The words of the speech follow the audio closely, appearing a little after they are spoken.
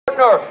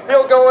Bruckner.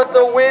 He'll go with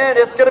the win.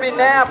 It's going to be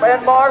Knapp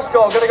and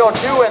Marsko. Going to go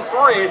 2 and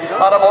 3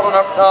 out of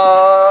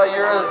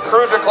your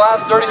cruiser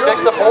class,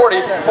 36 to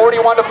 40,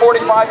 41 to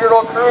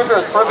 45-year-old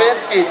cruisers.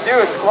 Pravinsky,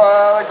 Dutz,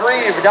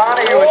 Grieve,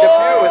 Donahue, and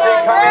Depew as they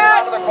come in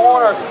out of the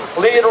corner.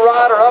 Lead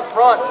rider up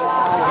front,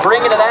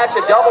 bringing it at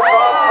you. Double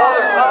cross,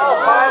 corner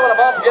south, piling him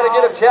up. You got to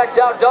get him checked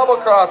out. Double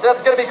cross.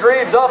 That's going to be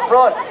Greaves up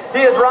front.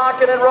 He is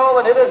rocking and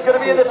rolling. It is going to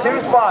be in the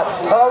 2 spot.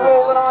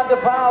 Rolling on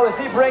DePau as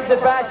he brings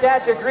it back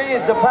at you.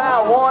 Greaves,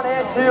 DePau, 1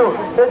 and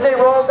 2. As they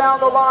roll down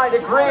the line,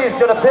 Greaves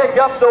going to pick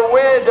up the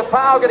win.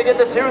 DePau going to get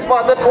the 2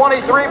 spot. The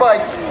 23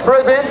 bike.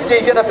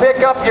 Pravinsky going to pick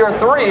up your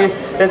 3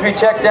 as we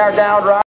check down ride.